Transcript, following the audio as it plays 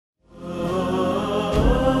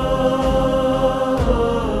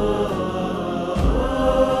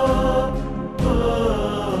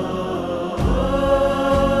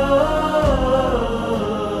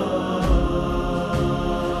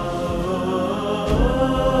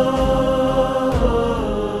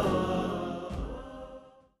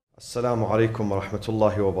السلام عليكم ورحمة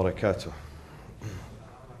الله وبركاته.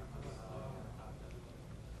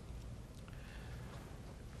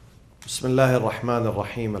 بسم الله الرحمن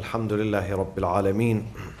الرحيم. الحمد لله رب العالمين،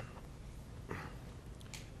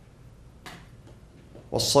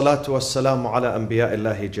 والصلاة والسلام على أنبياء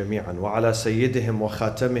الله جميعا وعلى سيدهم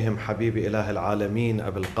وخاتمهم حبيب إله العالمين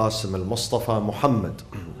أبي القاسم المصطفى محمد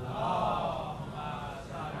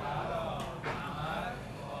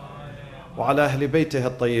وعلى أهل بيته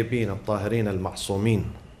الطيبين الطاهرين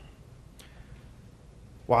المعصومين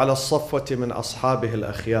وعلى الصفوة من أصحابه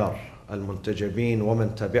الأخيار المنتجبين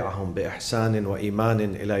ومن تبعهم بإحسان وإيمان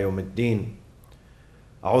إلى يوم الدين.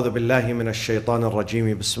 أعوذ بالله من الشيطان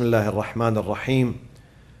الرجيم. بسم الله الرحمن الرحيم.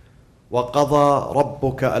 وقضى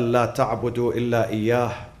ربك ألا تعبدوا إلا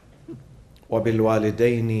إياه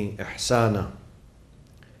وبالوالدين إحسانا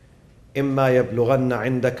إما يبلغن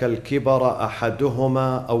عندك الكبر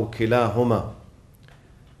أحدهما أو كلاهما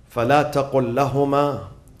فلا تقل لهما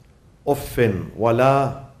أف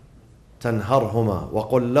ولا تنهرهما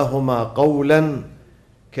وقل لهما قولا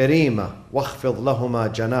كريما واخفض لهما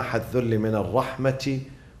جناح الذل من الرحمة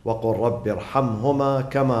وقل رب ارحمهما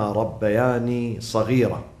كما ربياني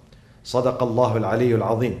صغيرا. صدق الله العلي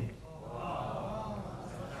العظيم.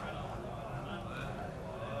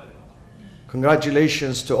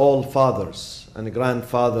 Congratulations to all fathers and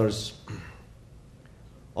grandfathers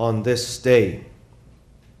on this day,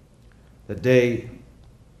 the day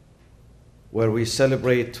where we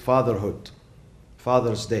celebrate fatherhood,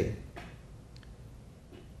 Father's Day.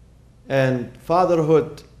 And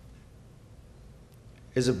fatherhood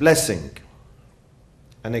is a blessing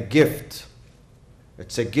and a gift.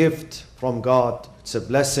 It's a gift from God, it's a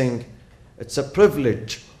blessing, it's a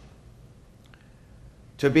privilege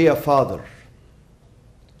to be a father.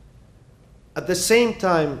 At the same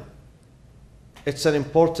time, it's an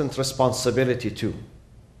important responsibility too.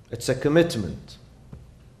 It's a commitment.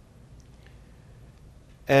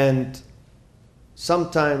 And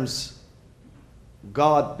sometimes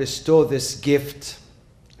God bestows this gift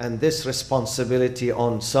and this responsibility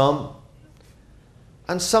on some,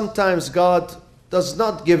 and sometimes God does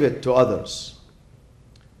not give it to others.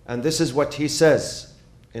 And this is what He says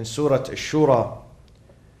in Surah Ash-Shura,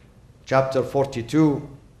 chapter 42.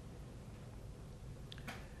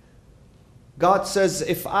 God says,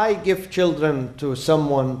 if I give children to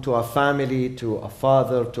someone, to a family, to a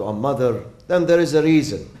father, to a mother, then there is a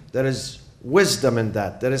reason. There is wisdom in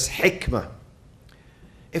that. There is hikmah.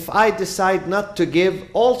 If I decide not to give,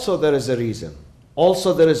 also there is a reason.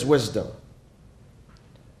 Also there is wisdom.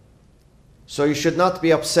 So you should not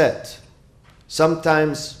be upset.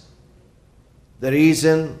 Sometimes the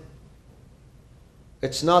reason,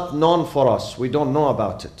 it's not known for us. We don't know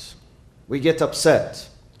about it. We get upset.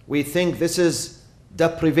 We think this is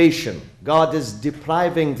deprivation. God is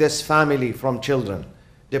depriving this family from children,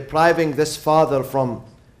 depriving this father from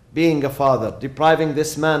being a father, depriving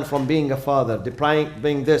this man from being a father,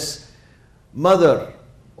 depriving this mother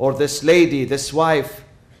or this lady, this wife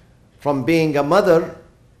from being a mother.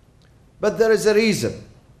 But there is a reason.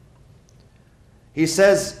 He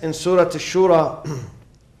says in Surah Ash-Shura,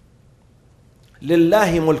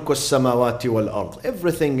 لِلَّهِ مُلْكُ السَّمَاوَاتِ وَالْأَرْضِ.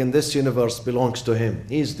 Everything in this universe belongs to Him.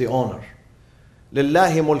 He is the owner.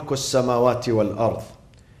 لِلَّهِ مُلْكُ السَّمَاوَاتِ وَالْأَرْضِ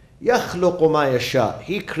يَخْلُقُ مَا يَشَاءُ.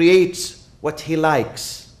 He creates what He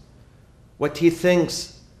likes, what He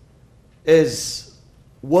thinks is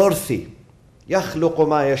worthy. يَخْلُقُ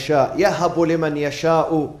مَا يَشَاءُ يَهَبُ لِمَنْ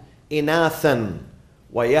يَشَاءُ إِنَاثًا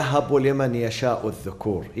وَيَهَبُ لِمَنْ يَشَاءُ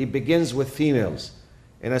الذُّكُورِ. He begins with females.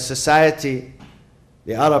 In a society,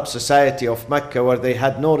 the Arab society of Mecca, where they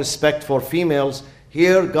had no respect for females,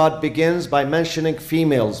 here God begins by mentioning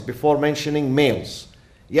females before mentioning males.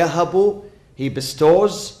 Yahabu, He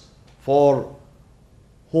bestows for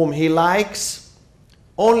whom He likes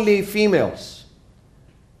only females.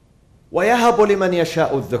 وَيَهَبُ لِمَنْ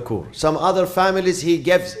يَشَاءُ الذُّكُورِ. Some other families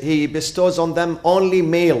He bestows on them only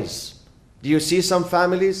males. Do you see some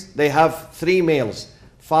families? They have 3 males,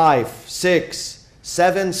 5, 6,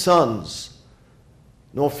 7 sons.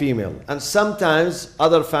 No female. And sometimes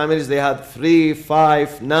other families, they had 3,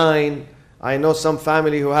 5, 9. I know some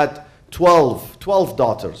family who had 12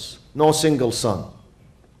 daughters, no single son.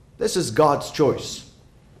 This is God's choice.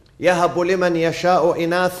 يَهَبُ لِمَنْ يَشَاءُ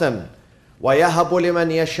إِنَاثًا وَيَهَبُ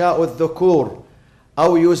لِمَنْ يَشَاءُ الذُّكُورِ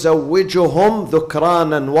أَوْ يُزَوِّجُهُمْ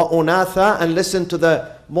ذُكْرَانًا وَأُنَاثًا. And listen to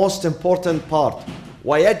the most important part.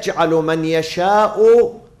 وَيَجْعَلُ مَنْ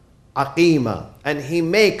يَشَاءُ عَقِيمًا. And He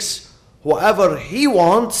makes whoever He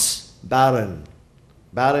wants barren.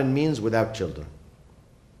 Barren means without children.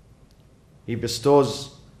 He bestows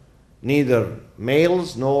neither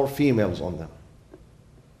males nor females on them.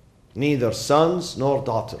 Neither sons nor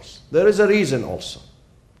daughters. There is a reason also.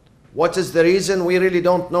 What is the reason? We really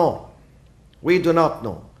don't know. We do not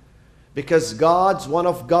know. Because one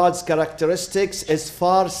of God's characteristics is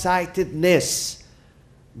far-sightedness.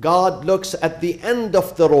 God looks at the end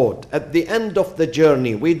of the road, at the end of the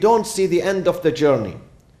journey. We don't see the end of the journey.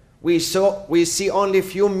 We see only a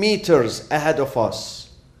few meters ahead of us.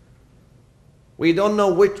 We don't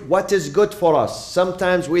know what is good for us.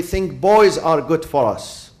 Sometimes we think boys are good for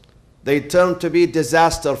us. They turn to be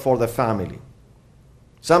disaster for the family.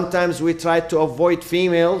 Sometimes we try to avoid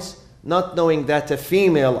females, not knowing that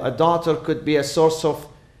a daughter could be a source of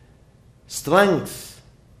strength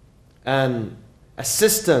and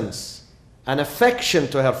assistance and affection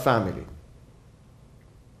to her family.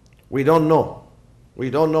 We don't know. We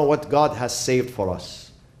don't know what God has saved for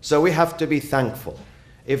us. So we have to be thankful.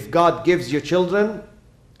 If God gives you children,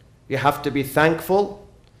 you have to be thankful.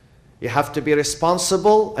 You have to be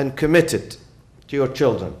responsible and committed to your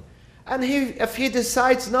children. And if He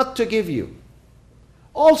decides not to give you,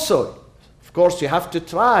 also, of course, you have to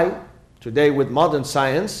try. Today with modern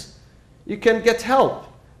science, you can get help.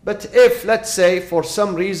 But if, let's say, for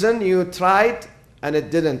some reason you tried and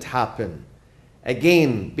it didn't happen,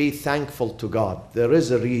 again, be thankful to God. There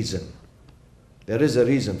is a reason. There is a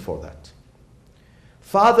reason for that.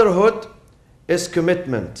 Fatherhood is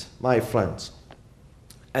commitment, my friends.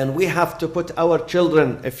 And we have to put our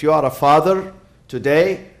children, if you are a father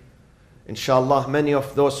today, inshallah, many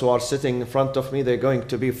of those who are sitting in front of me, they're going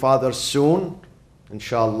to be fathers soon,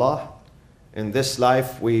 inshallah. In this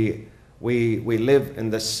life, we live in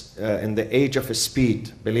the age of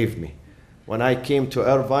speed, believe me. When I came to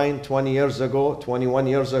Irvine 20 years ago, 21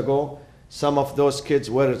 years ago, some of those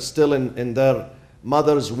kids were still in their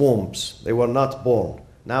mother's wombs. They were not born.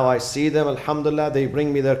 Now I see them, alhamdulillah, they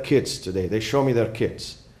bring me their kids today. They show me their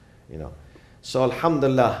kids, you know. So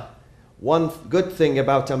alhamdulillah, one good thing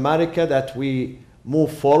about America that we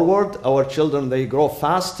move forward. Our children, they grow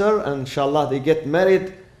faster, and inshallah, they get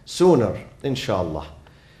married sooner, inshallah.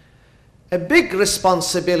 A big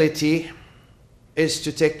responsibility is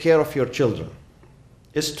to take care of your children,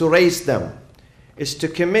 is to raise them, is to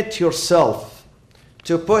commit yourself,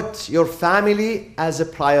 to put your family as a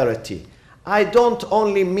priority. I don't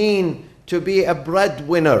only mean to be a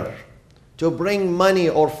breadwinner, to bring money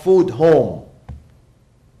or food home,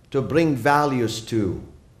 to bring values to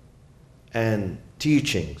and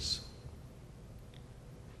teachings.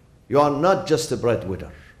 You are not just a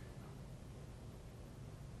breadwinner.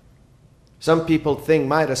 Some people think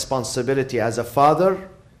my responsibility as a father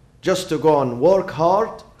just to go and work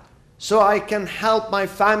hard so I can help my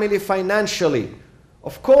family financially.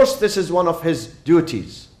 Of course, this is one of his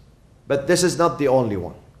duties, but this is not the only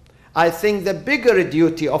one. I think the bigger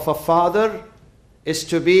duty of a father is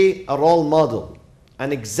to be a role model,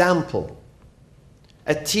 an example,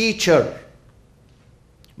 a teacher,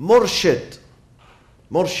 murshid.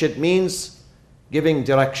 Murshid means giving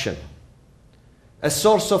direction, a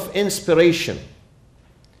source of inspiration,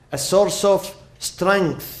 a source of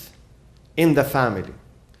strength in the family.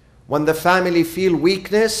 When the family feel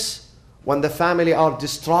weakness, when the family are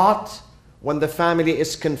distraught, when the family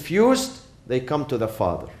is confused, they come to the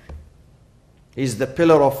father. He's the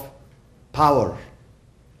pillar of power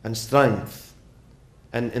and strength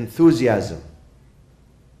and enthusiasm.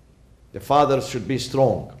 The fathers should be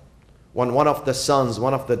strong. When one of the sons,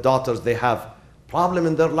 one of the daughters, they have problem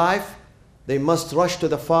in their life, they must rush to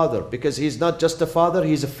the father, because he's not just a father,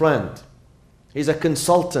 he's a friend. He's a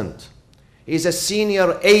consultant. He's a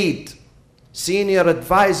senior aide, senior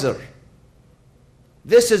advisor.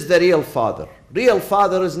 This is the real father. Real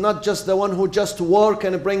father is not just the one who just works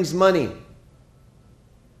and brings money.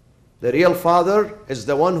 The real father is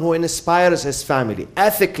the one who inspires his family,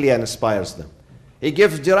 ethically inspires them. He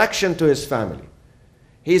gives direction to his family.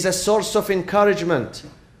 He's a source of encouragement.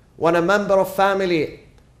 When a member of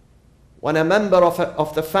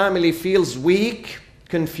the family feels weak,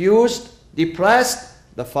 confused, depressed,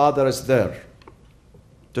 the father is there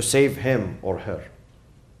to save him or her,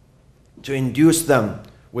 to induce them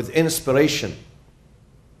with inspiration.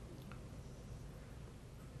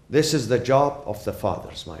 This is the job of the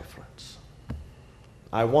fathers, my friends.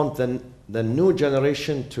 I want the new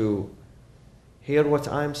generation to hear what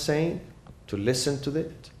I'm saying, to listen to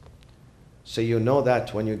it, so you know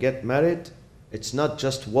that when you get married, it's not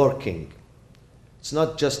just working. It's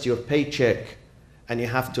not just your paycheck and you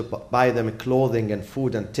have to buy them clothing and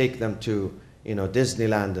food and take them to,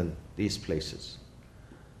 Disneyland and these places.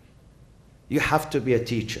 You have to be a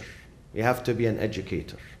teacher. You have to be an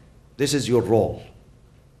educator. This is your role.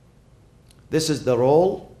 This is the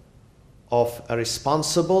role of a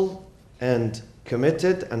responsible and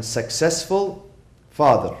committed and successful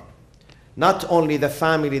father. Not only the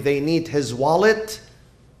family, they need his wallet.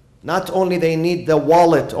 Not only they need the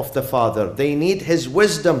wallet of the father, they need his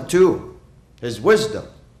wisdom too. His wisdom.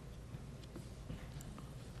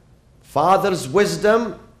 Father's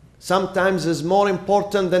wisdom sometimes is more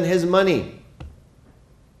important than his money.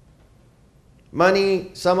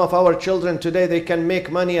 Money, some of our children today, they can make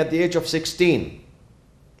money at the age of 16.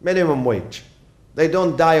 Minimum wage. They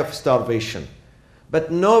don't die of starvation.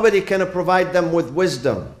 But nobody can provide them with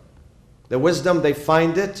wisdom. The wisdom, they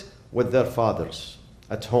find it with their fathers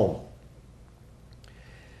at home.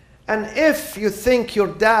 And if you think your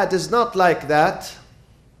dad is not like that,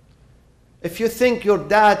 if you think your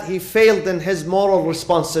dad, he failed in his moral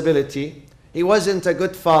responsibility, he wasn't a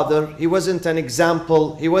good father, he wasn't an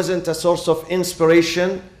example, he wasn't a source of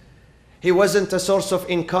inspiration, he wasn't a source of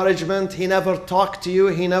encouragement, he never talked to you,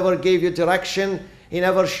 he never gave you direction, he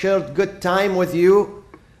never shared good time with you,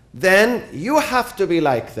 then you have to be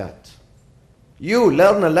like that. You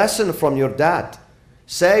learn a lesson from your dad.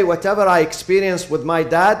 Say, whatever I experienced with my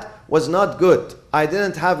dad was not good. I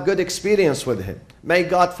didn't have good experience with him. May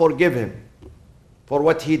God forgive him for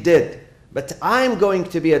what he did. But I'm going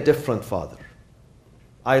to be a different father.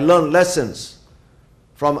 I learn lessons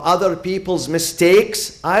from other people's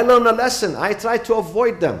mistakes. I learn a lesson. I try to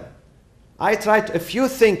avoid them. If you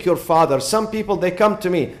think your father, some people, they come to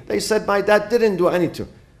me, they said, my dad didn't do anything.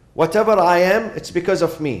 Whatever I am, it's because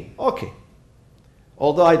of me. Okay.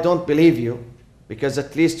 Although I don't believe you, because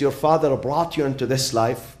at least your father brought you into this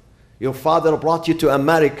life. Your father brought you to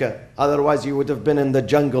America. Otherwise, you would have been in the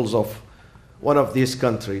jungles of one of these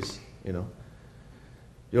countries, you know.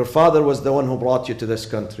 Your father was the one who brought you to this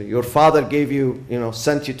country. Your father gave you,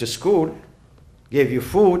 sent you to school, gave you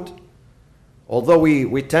food. Although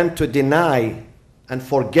we tend to deny and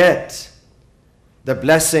forget the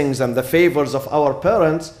blessings and the favors of our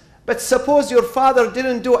parents, but suppose your father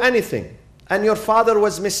didn't do anything, and your father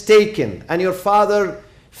was mistaken, and your father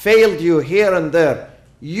failed you here and there.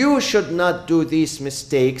 You should not do these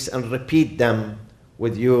mistakes and repeat them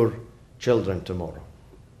with your children tomorrow.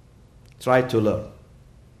 Try to learn.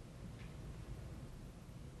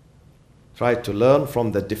 Try to learn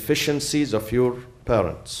from the deficiencies of your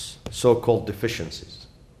parents, so-called deficiencies.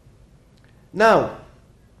 Now,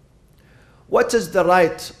 what is the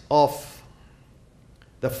right of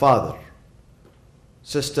the father?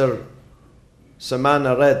 Sister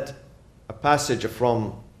Samana read a passage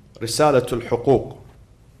from Risalatul Huquq,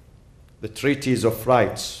 the Treatise of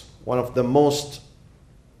Rights, one of the most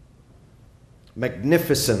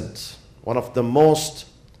magnificent, one of the most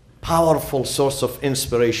powerful source of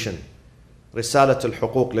inspiration. Risalatul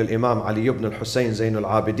Huquq lil Imam Ali ibn al-Hussein Zayn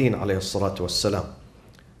al-Abidin alayhi salatu wassalam.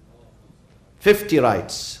 50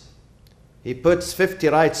 rights. He puts 50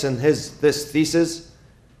 rights in this thesis,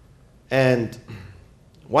 and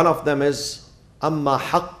one of them is أما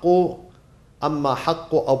حق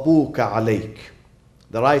أبوك عليك.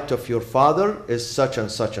 The right of your father is such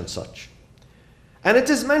and such and such. And it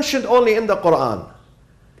is mentioned only in the Qur'an.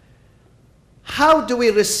 How do we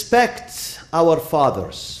respect our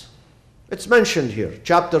fathers? It's mentioned here,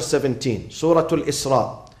 chapter 17, Surah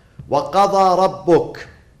Al-Isra. وَقَضَى رَبُّكَ.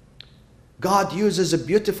 God uses a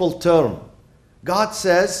beautiful term. God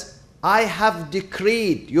says, I have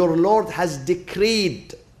decreed, your Lord has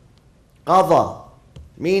decreed. Qadha,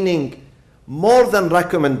 meaning more than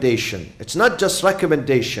recommendation. It's not just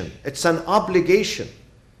recommendation, it's an obligation.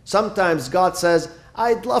 Sometimes God says,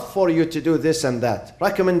 I'd love for you to do this and that.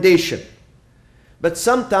 Recommendation. But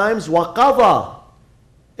sometimes, waqadha,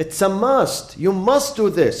 it's a must. You must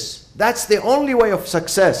do this. That's the only way of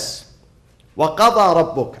success.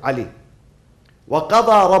 وَقَضَى رَبُّكَ Ali.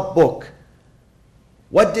 وَقَضَى رَبُّكَ.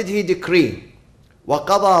 What did he decree?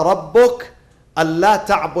 وَقَضَى رَبُّكَ أَلَّا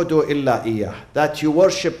تَعْبُدُوا إِلَّا إِيَّهُ. That you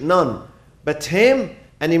worship none but him,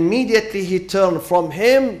 and immediately he turned from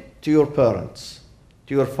him to your parents,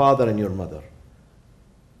 to your father and your mother.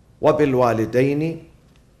 وَبِالْوَالِدَيْنِ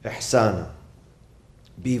إِحْسَانًا.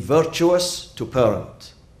 Be virtuous to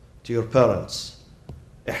your parents.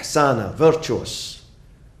 إحسانا, virtuous.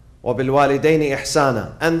 وَبِالْوَالِدَيْنِ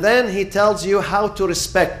إِحْسَانًا. And then he tells you how to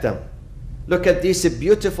respect them. Look at these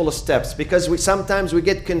beautiful steps, because sometimes we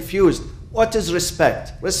get confused. What is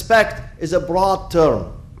respect? Respect is a broad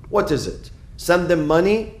term. What is it? Send them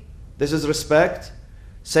money? This is respect.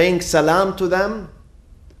 Saying salam to them?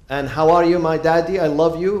 And how are you, my daddy? I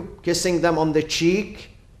love you. Kissing them on the cheek?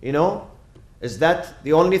 Is that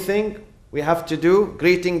the only thing we have to do?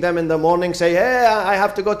 Greeting them in the morning, say, hey, I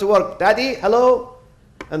have to go to work. Daddy, hello?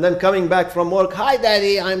 And then coming back from work, hi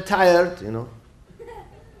daddy, I'm tired, you know.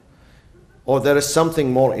 Or there is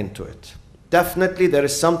something more into it. Definitely there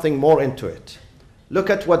is something more into it. Look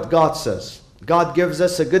at what God says. God gives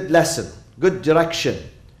us a good lesson, good direction,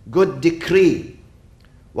 good decree.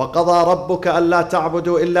 وَقَضَى رَبُّكَ أَلَّا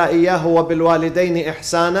تَعْبُدُوا إِلَّا إِيَّاهُ وَبِالْوَالِدَيْنِ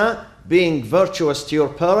إِحْسَانًا. Being virtuous to your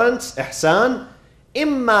parents, إحسان.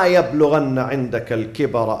 إِمَّا يَبْلُغَنَّ عِنْدَكَ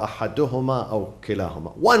الْكِبَرَ أَحَدُهُمَا أَوْ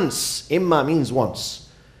كِلَاهُمَا. Once, إِمَّا means once.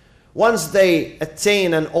 Once they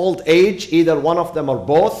attain an old age, either one of them or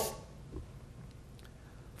both,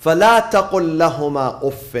 فَلَا تَقُلْ لَهُمَا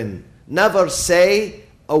أُفٍّ. Never say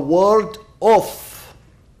a word off.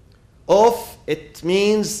 Off, it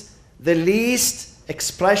means the least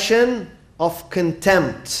expression of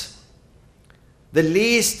contempt, the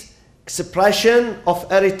least expression of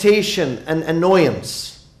irritation and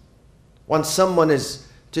annoyance. When someone is,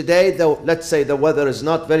 today, let's say the weather is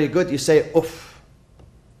not very good, you say, oof.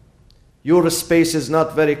 Your space is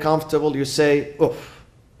not very comfortable, you say, oof.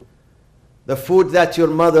 The food that your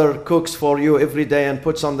mother cooks for you every day and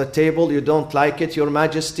puts on the table, you don't like it, Your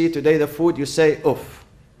Majesty, today the food, you say, oof.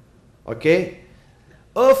 Okay?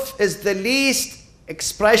 Oof is the least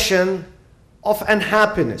expression of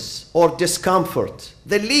unhappiness or discomfort.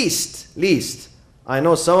 The least. I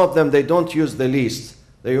know some of them, they don't use the least.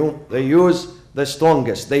 They use the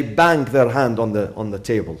strongest. They bang their hand on the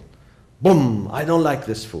table. Boom, I don't like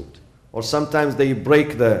this food. Or sometimes they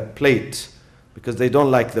break the plate because they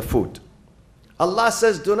don't like the food. Allah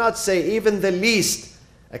says, do not say even the least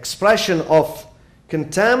expression of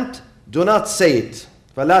contempt, do not say it.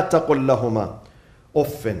 فَلَا تَقُلْ لَهُمَا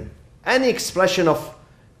أُفٍّ. Any expression of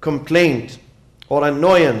complaint or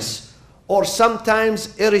annoyance or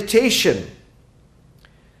sometimes irritation.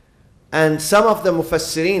 And some of the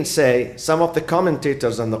mufassirin say, some of the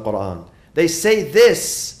commentators on the Qur'an, they say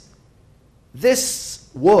this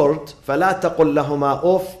word, فَلَا تَقُلْ لَهُمَا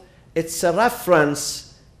أُفٍّ, it's a reference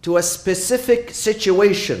to a specific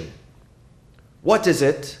situation. What is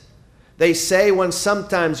it? They say when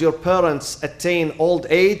sometimes your parents attain old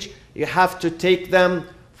age, you have to take them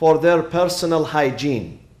for their personal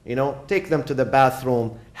hygiene. You know, take them to the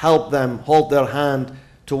bathroom, help them, hold their hand,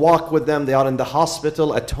 to walk with them. They are in the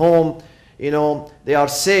hospital, at home, you know, they are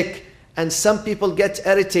sick. And some people get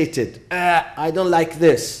irritated. I don't like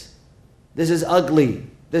this. This is ugly.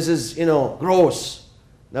 This is, you know, gross.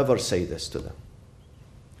 Never say this to them.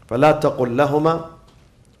 فَلَا تَقُلْ لَهُمَا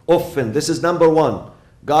أُفٍّ. This is number one.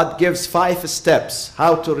 God gives 5 steps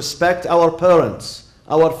how to respect our parents,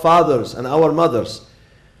 our fathers and our mothers.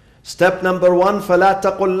 Step number 1, فَلَا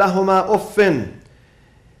تَقُلْ لَهُمَا أُفٍّ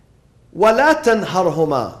وَلَا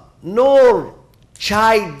تَنْهَرْهُمَا. Nor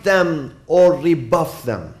chide them or rebuff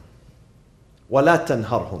them. وَلَا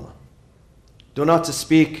تَنْهَرْهُمَا. Do not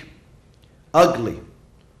speak ugly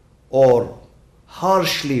or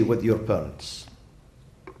harshly with your parents.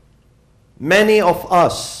 Many of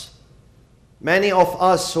us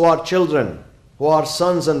who are children, who are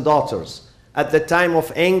sons and daughters, at the time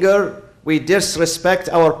of anger, we disrespect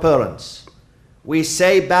our parents. We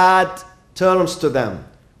say bad terms to them.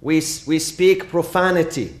 We speak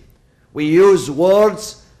profanity. We use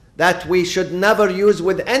words that we should never use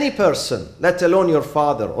with any person, let alone your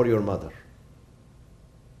father or your mother.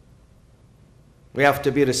 We have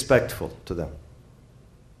to be respectful to them.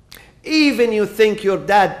 Even you think your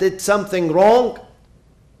dad did something wrong,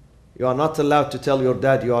 you are not allowed to tell your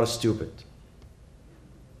dad you are stupid.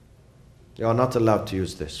 You are not allowed to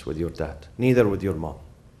use this with your dad, neither with your mom.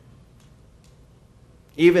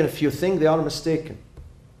 Even if you think they are mistaken.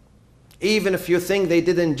 Even if you think they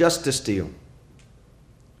did injustice to you.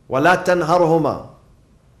 وَلَا تَنْهَرْهُمَا.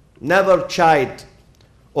 Never chide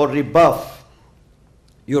or rebuff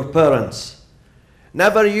your parents.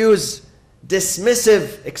 Never use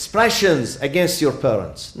dismissive expressions against your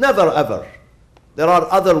parents. Never ever. There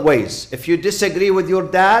are other ways. If you disagree with your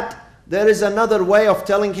dad, there is another way of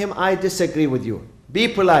telling him, I disagree with you. Be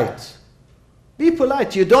polite. Be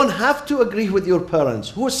polite. You don't have to agree with your parents.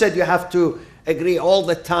 Who said you have to agree all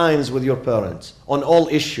the times with your parents on all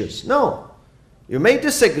issues? No. You may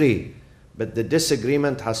disagree, but the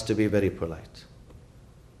disagreement has to be very polite.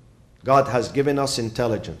 God has given us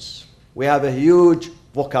intelligence. We have a huge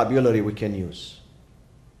vocabulary we can use.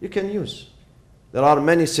 You can use. There are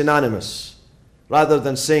many synonymous. Rather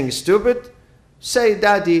than saying stupid, say,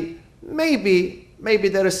 Daddy, maybe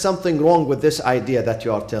there is something wrong with this idea that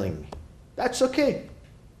you are telling me. That's okay.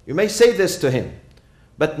 You may say this to him.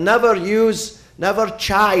 But never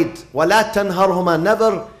chide. وَلَا تَنْهَرْهُمَا.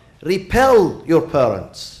 Never repel your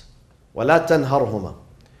parents. وَلَا تَنْهَرْهُمَا.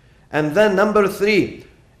 And then number 3,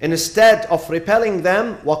 Instead of repelling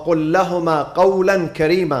them, وَقُلْ لَهُمَا قَوْلًا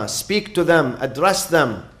كَرِيمًا, speak to them, address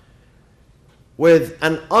them with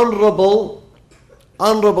an honorable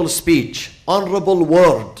speech, honorable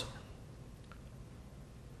word,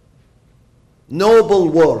 noble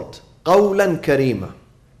word, قَوْلًا كَرِيمًا.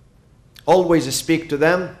 Always speak to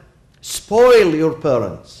them. Spoil your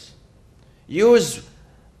parents. Use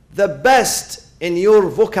the best in your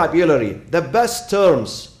vocabulary, the best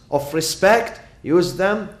terms of respect. Use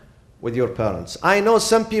them with your parents. I know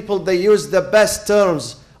some people, they use the best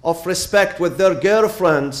terms of respect with their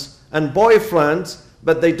girlfriends and boyfriends,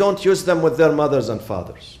 but they don't use them with their mothers and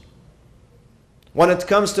fathers. When it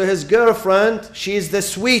comes to his girlfriend, she is the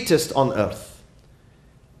sweetest on earth.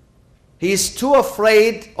 He is too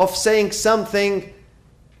afraid of saying something,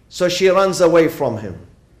 so she runs away from him.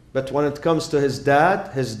 But when it comes to his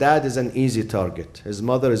dad is an easy target. His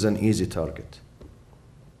mother is an easy target.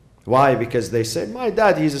 Why? Because they say, my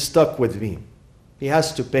dad, he's stuck with me. He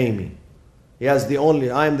has to pay me. I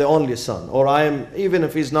am the only son. Or even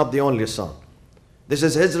if he's not the only son. This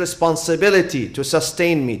is his responsibility to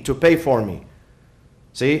sustain me, to pay for me.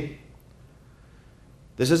 See?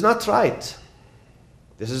 This is not right.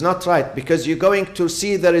 This is not right, because you're going to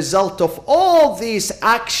see the result of all these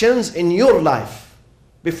actions in your life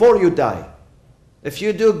before you die. If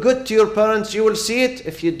you do good to your parents, you will see it.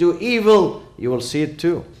 If you do evil, you will see it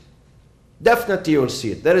too. Definitely you will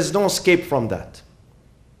see it. There is no escape from that.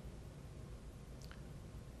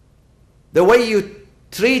 The way you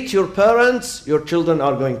treat your parents, your children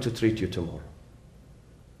are going to treat you tomorrow.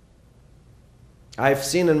 I've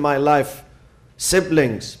seen in my life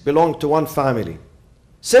siblings belong to one family.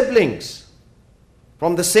 Siblings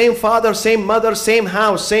from the same father, same mother, same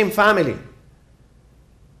house, same family.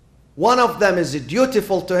 One of them is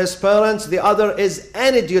dutiful to his parents, the other is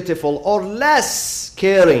undutiful or less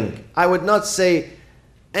caring. I would not say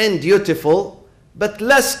undutiful, but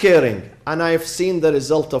less caring. And I have seen the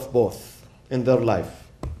result of both in their life.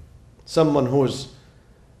 Someone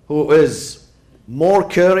who is more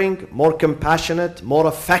caring, more compassionate, more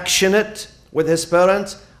affectionate with his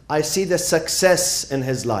parents, I see the success in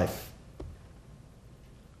his life.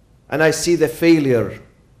 And I see the failure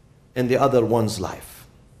in the other one's life.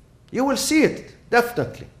 You will see it,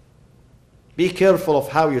 definitely. Be careful of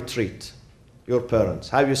how you treat your parents,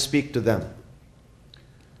 how you speak to them.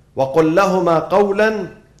 وَقُلْ لَهُمَا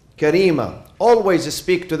قَوْلًا كَرِيمًا. Always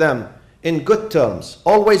speak to them in good terms.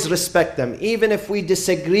 Always respect them, even if we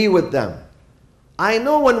disagree with them. I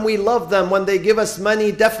know when we love them, when they give us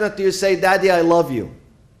money, definitely you say, Daddy, I love you.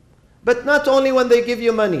 But not only when they give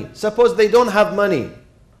you money. Suppose they don't have money.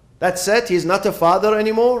 That's it, he's not a father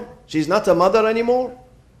anymore. She's not a mother anymore.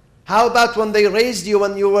 How about when they raised you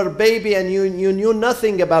when you were a baby and you knew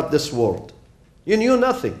nothing about this world? You knew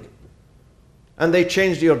nothing. And they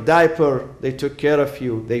changed your diaper, they took care of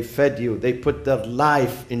you, they fed you, they put their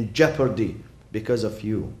life in jeopardy because of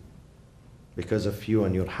you. Because of you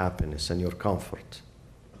and your happiness and your comfort.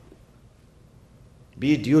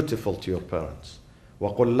 Be dutiful to your parents.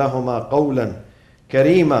 وَقُلْ لَهُمَا قَوْلًا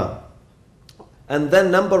كَرِيمًا. And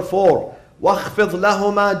then number 4, وَاخْفِضْ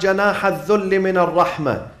لَهُمَا جَنَاحَ الذُّلِّ مِنَ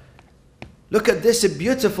الرَّحْمَةِ. Look at this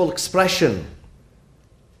beautiful expression.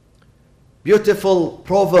 Beautiful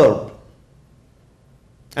proverb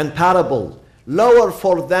and parable. Lower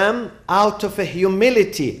for them out of a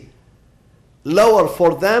humility. Lower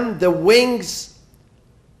for them the wings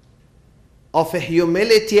of a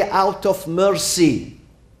humility out of mercy.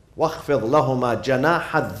 وَاخْفِضْ لَهُمَا جَنَاحَ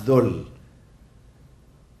الذُّلِّ.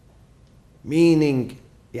 Meaning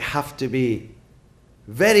you have to be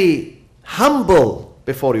very humble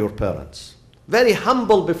before your parents. Very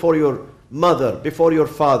humble before your mother, before your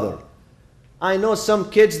father. I know some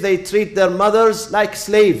kids, they treat their mothers like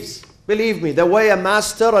slaves. Believe me, the way a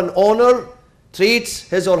master, an owner, treats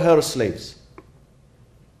his or her slaves.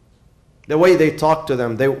 The way they talk to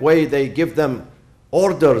them, the way they give them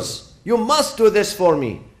orders. You must do this for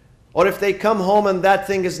me. Or if they come home and that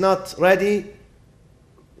thing is not ready,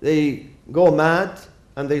 they go mad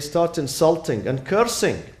and they start insulting and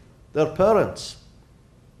cursing their parents.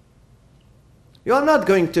 You are not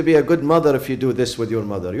going to be a good mother if you do this with your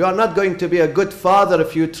mother. You are not going to be a good father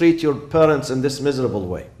if you treat your parents in this miserable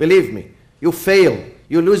way. Believe me, you fail.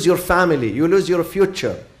 You lose your family. You lose your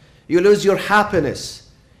future. You lose your happiness.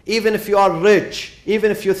 Even if you are rich, even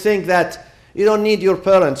if you think that you don't need your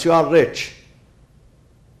parents, you are rich.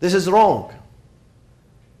 This is wrong.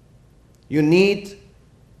 You need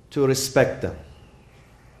to respect them.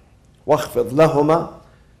 وَاخْفِضْ لَهُمَا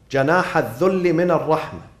جَنَاحَ الذُّلِّ مِنَ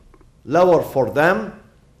الرَّحْمَةِ. Lower for them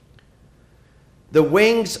the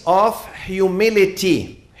wings of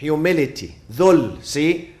humility. Humility. Dhul.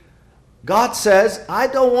 See? God says, I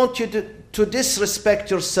don't want you to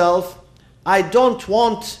disrespect yourself. I don't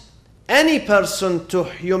want any person to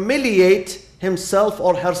humiliate himself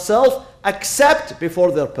or herself except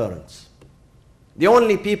before their parents. The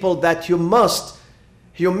only people that you must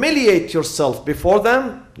humiliate yourself before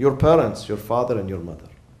them, your parents, your father and your mother.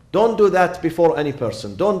 Don't do that before any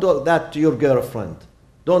person. Don't do that to your girlfriend.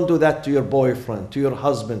 Don't do that to your boyfriend, to your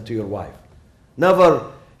husband, to your wife.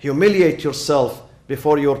 Never humiliate yourself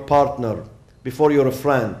before your partner, before your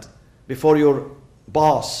friend, before your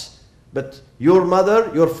boss. But your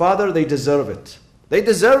mother, your father, they deserve it. They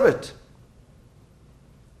deserve it.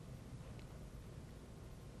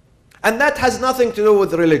 And that has nothing to do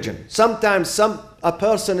with religion. Sometimes a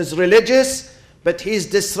person is religious, but he's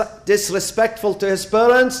disrespectful to his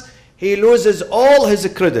parents. He loses all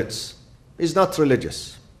his credits. He's not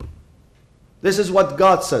religious. This is what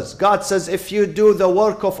God says. God says, if you do the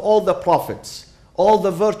work of all the prophets, all the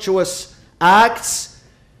virtuous acts,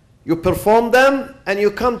 you perform them, and you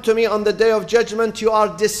come to me on the day of judgment, you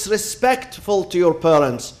are disrespectful to your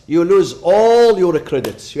parents. You lose all your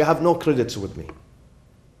credits. You have no credits with me.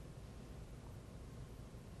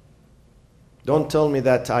 Don't tell me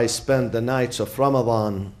that I spend the nights of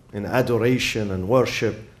Ramadan in adoration and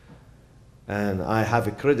worship and I have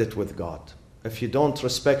a credit with God. If you don't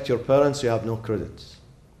respect your parents, you have no credits.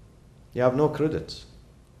 You have no credits.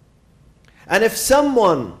 And if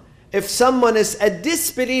someone is a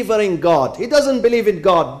disbeliever in God, he doesn't believe in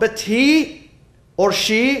God, but he or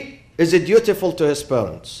she is dutiful to his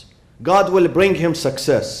parents, God will bring him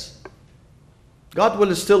success. God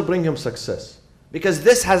will still bring him success. Because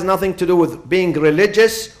this has nothing to do with being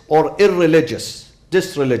religious or irreligious,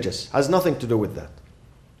 disreligious. Has nothing to do with that.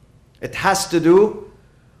 It has to do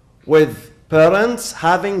with parents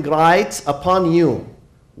having rights upon you.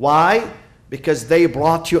 Why? Because they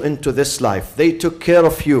brought you into this life. They took care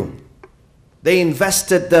of you. They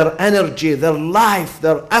invested their energy, their life,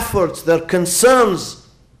 their efforts, their concerns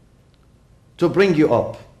to bring you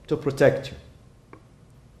up, to protect you.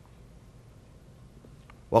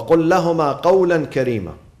 وَقُلْ لَهُمَا قَوْلًا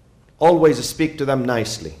كَرِيمًا. Always speak to them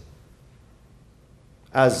nicely.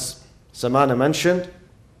 As Samana mentioned,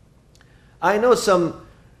 I know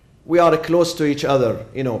we are close to each other.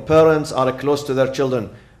 You know, parents are close to their children.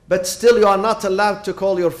 But still you are not allowed to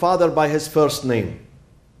call your father by his first name.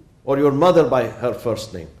 Or your mother by her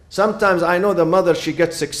first name. Sometimes I know the mother, she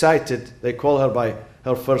gets excited. They call her by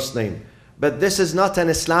her first name. But this is not an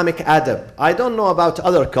Islamic adab. I don't know about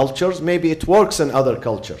other cultures. Maybe it works in other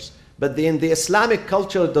cultures. But in the Islamic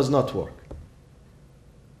culture, it does not work.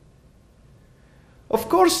 Of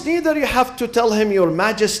course, neither you have to tell him your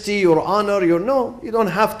majesty, your honor, no, you don't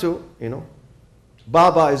have to,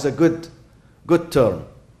 Baba is a good term.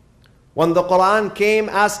 When the Qur'an came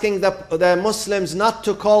asking the Muslims not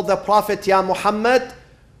to call the Prophet Ya Muhammad,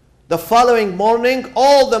 the following morning,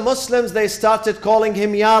 all the Muslims, they started calling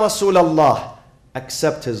him Ya Rasulallah,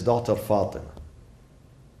 except his daughter Fatima.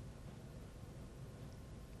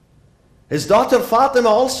 His daughter Fatima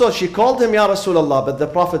also, she called him Ya Rasulallah, but the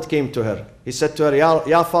Prophet came to her. He said to her,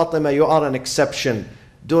 Ya Fatima, you are an exception.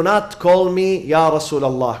 Do not call me Ya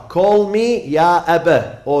Rasulallah. Call me Ya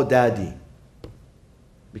Abba, O Daddy.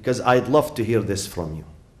 Because I'd love to hear this from you.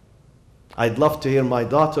 I'd love to hear my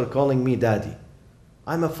daughter calling me Daddy.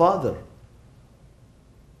 I'm a father.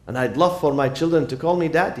 And I'd love for my children to call me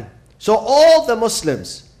Daddy. So all the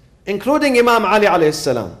Muslims, including Imam Ali alayhi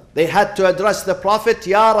salam, they had to address the Prophet,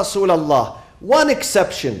 Ya Rasulallah. One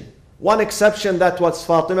exception, that was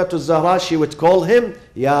Fatima to Zahra, she would call him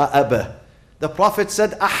Ya Abba. The Prophet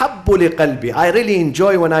said, Ahabbu li qalbi. I really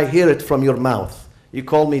enjoy when I hear it from your mouth. You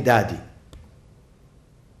call me Daddy.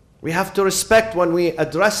 We have to respect when we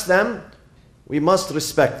address them. We must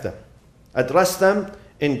respect them. Address them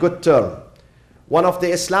in good term. One of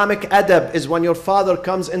the Islamic adab is when your father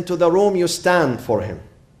comes into the room, you stand for him.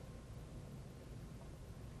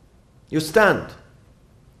 You stand.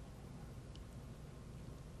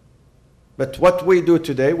 But what we do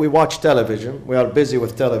today, we watch television. We are busy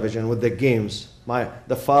with television, with the games.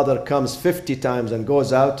 The father comes 50 times and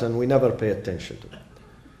goes out and we never pay attention to it.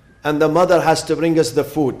 And the mother has to bring us the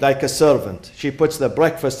food like a servant. She puts the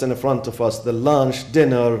breakfast in front of us, the lunch,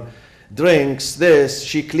 dinner, drinks, this.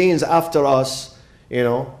 She cleans after us,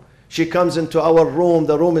 She comes into our room.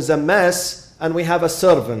 The room is a mess. And we have a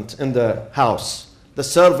servant in the house. The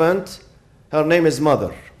servant, her name is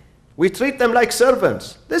mother. We treat them like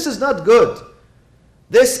servants. This is not good.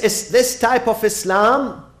 This type of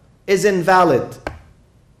Islam is invalid.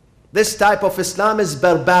 This type of Islam is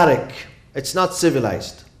barbaric. It's not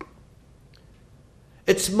civilized.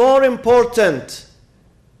 It's more important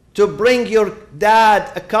to bring your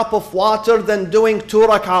dad a cup of water than doing 2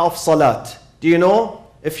 rak'ah of salat. Do you know?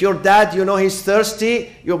 If your dad, you know he's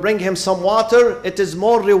thirsty, you bring him some water, it is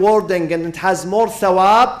more rewarding and it has more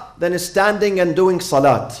thawab than standing and doing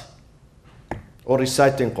salat or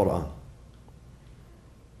reciting Qur'an.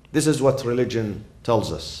 This is what religion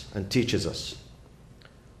tells us and teaches us.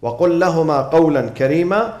 وَقُلْ لَهُمَا قَوْلًا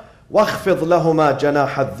كَرِيمًا وَاخْفِضْ لَهُمَا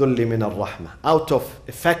جَنَاحَ الذُّلِّ مِنَ الرَّحْمَةِ. Out of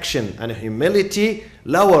affection and humility,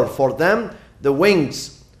 lower for them the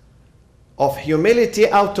wings of humility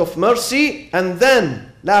out of mercy. And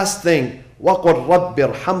then, last thing, وَقُلْ رَبِّ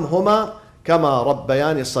ارْحَمْهُمَا كَمَا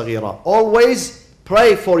رَبَّيَانِ صَغِيرًا. Always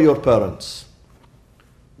pray for your parents.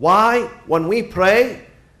 Why? When we pray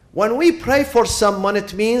for someone,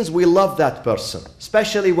 it means we love that person.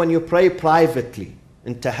 Especially when you pray privately,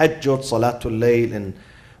 in tahajjud, salatul layl, and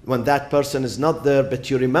when that person is not there, but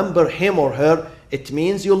you remember him or her, it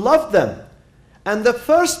means you love them. And the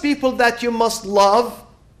first people that you must love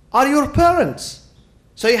are your parents.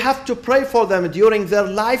 So you have to pray for them during their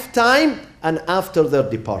lifetime and after their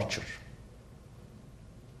departure.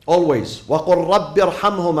 Always. وَقُلْ رَبِّ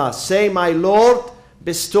ارْحَمْهُمَا. Say, my Lord,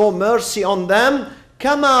 bestow mercy on them.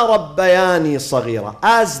 كَمَا رَبَّيَانِي صَغِيرًا.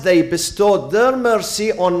 As they bestowed their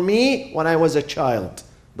mercy on me when I was a child.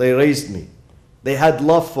 They raised me. They had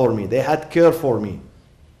love for me. They had care for me.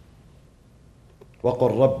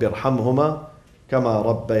 وَقُلْ رَبِّ ارْحَمْهُمَا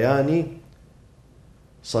كَمَا رَبَّيَانِي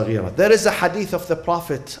صَغِيرًا. There is a hadith of the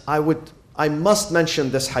Prophet. I must mention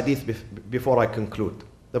this hadith before I conclude.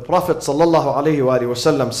 The Prophet sallallahu alayhi wa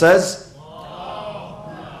sallam says,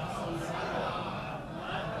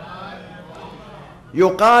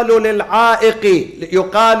 يُقَالُ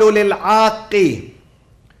لِلْعَاقِ.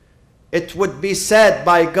 It would be said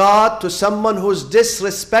by God to someone who's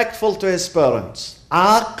disrespectful to his parents.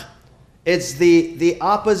 Aq is the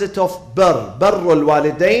opposite of barr. Barrul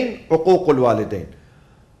walidain, uququl walidain.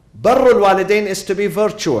 Barrul walidain is to be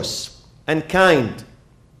virtuous and kind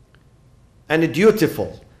and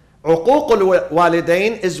dutiful. Uququl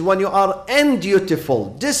walidain is when you are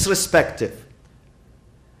undutiful, disrespectful.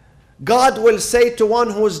 God will say to one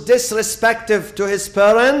who is disrespectful to his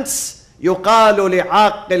parents, يُقَالُ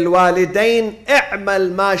لِعَاقِّ الْوَالِدَيْنِ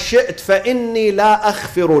اعْمَلْ مَا شِئْتَ فَإِنِّي لَا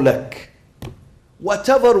أَغْفِرُ لَكَ.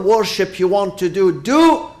 Whatever worship you want to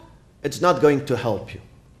do, it's not going to help you.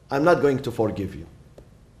 I'm not going to forgive you.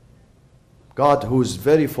 God who's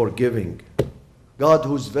very forgiving, God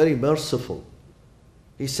who's very merciful,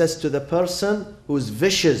 He says to the person who's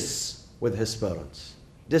vicious with his parents,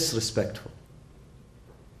 disrespectful,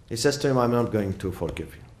 He says to him, I'm not going to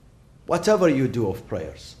forgive you. Whatever you do of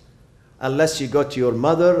prayers, unless you go to your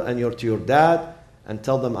mother and to your dad and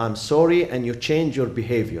tell them, I'm sorry, and you change your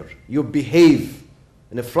behavior. You behave.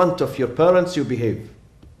 In the front of your parents, you behave.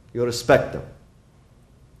 You respect them.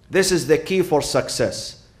 This is the key for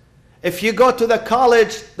success. If you go to the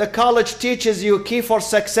college teaches you key for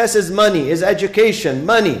success is money, is education,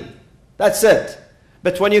 money. That's it.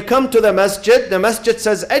 But when you come to the masjid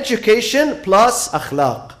says education plus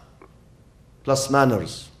akhlaq, plus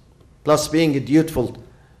manners, plus being dutiful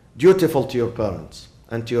to your parents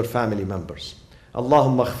and to your family members.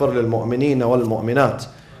 اللهم اغفر للمؤمنين والمؤمنات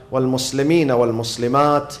والمسلمين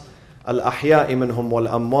والمسلمات الأحياء منهم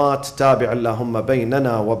والأموات تابع اللهم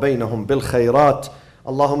بيننا وبينهم بالخيرات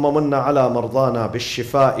اللهم من على مرضانا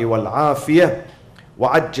بالشفاء والعافية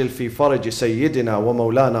وعجل في فرج سيدنا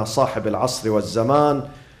ومولانا صاحب العصر والزمان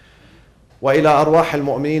وإلى أرواح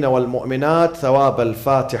المؤمنين والمؤمنات ثواب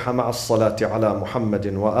الفاتحة مع الصلاة على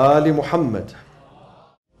محمد وآل محمد.